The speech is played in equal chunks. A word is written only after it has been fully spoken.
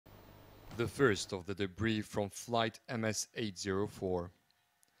The first of the debris from flight MS-804.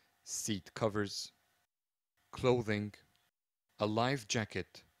 Seat covers, clothing, a life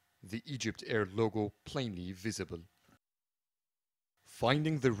jacket, the EgyptAir logo plainly visible.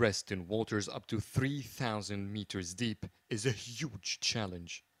 Finding the rest in waters up to 3,000 meters deep is a huge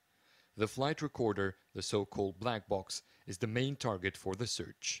challenge. The flight recorder, the so-called black box, is the main target for the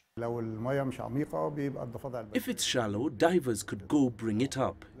search. If it's shallow, divers could go bring it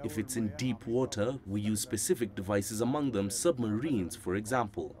up. If it's in deep water, we use specific devices, among them submarines, for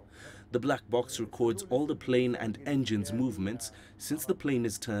example. The black box records all the plane and engine's movements since the plane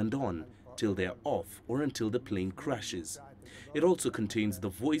is turned on, till they're off or until the plane crashes. It also contains the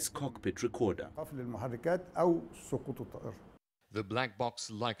voice cockpit recorder. The black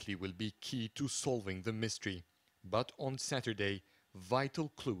box likely will be key to solving the mystery, but on Saturday, vital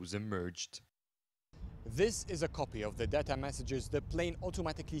clues emerged. This is a copy of the data messages the plane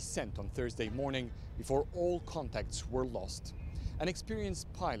automatically sent on Thursday morning before all contacts were lost. An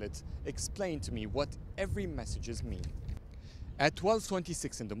experienced pilot explained to me what every messages mean. At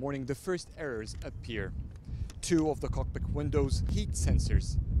 12:26 in the morning, the first errors appear. Two of the cockpit windows' heat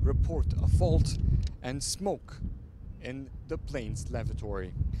sensors report a fault and smoke in the plane's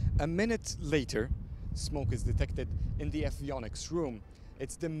lavatory. A minute later, smoke is detected in the avionics room.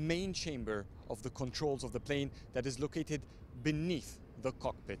 It's the main chamber of the controls of the plane that is located beneath the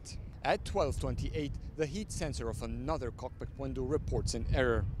cockpit. At 12:28, the heat sensor of another cockpit window reports an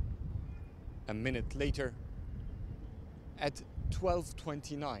error. A minute later, at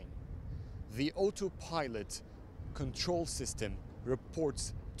 12:29, the autopilot control system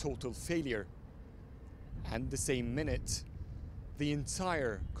reports total failure. And the same minute, the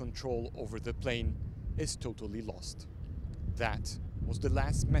entire control over the plane is totally lost. That was the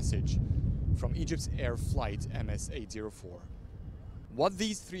last message from EgyptAir flight MS-804. What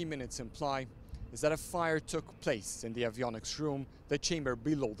these 3 minutes imply is that a fire took place in the avionics room, the chamber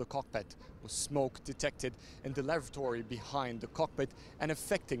below the cockpit, with smoke detected in the lavatory behind the cockpit and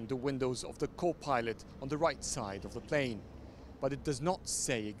affecting the windows of the co-pilot on the right side of the plane. But it does not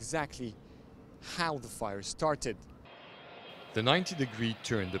say exactly how the fire started. The 90-degree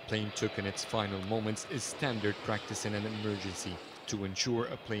turn the plane took in its final moments is standard practice in an emergency to ensure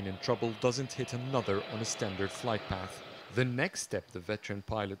a plane in trouble doesn't hit another on a standard flight path. The next step, the veteran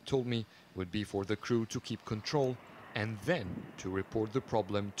pilot told me, would be for the crew to keep control and then to report the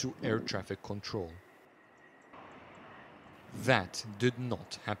problem to air traffic control. That did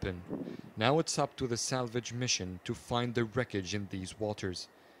not happen. Now it's up to the salvage mission to find the wreckage in these waters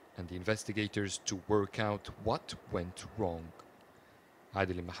and the investigators to work out what went wrong.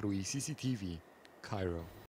 Adel Mahrouky, CCTV, Cairo.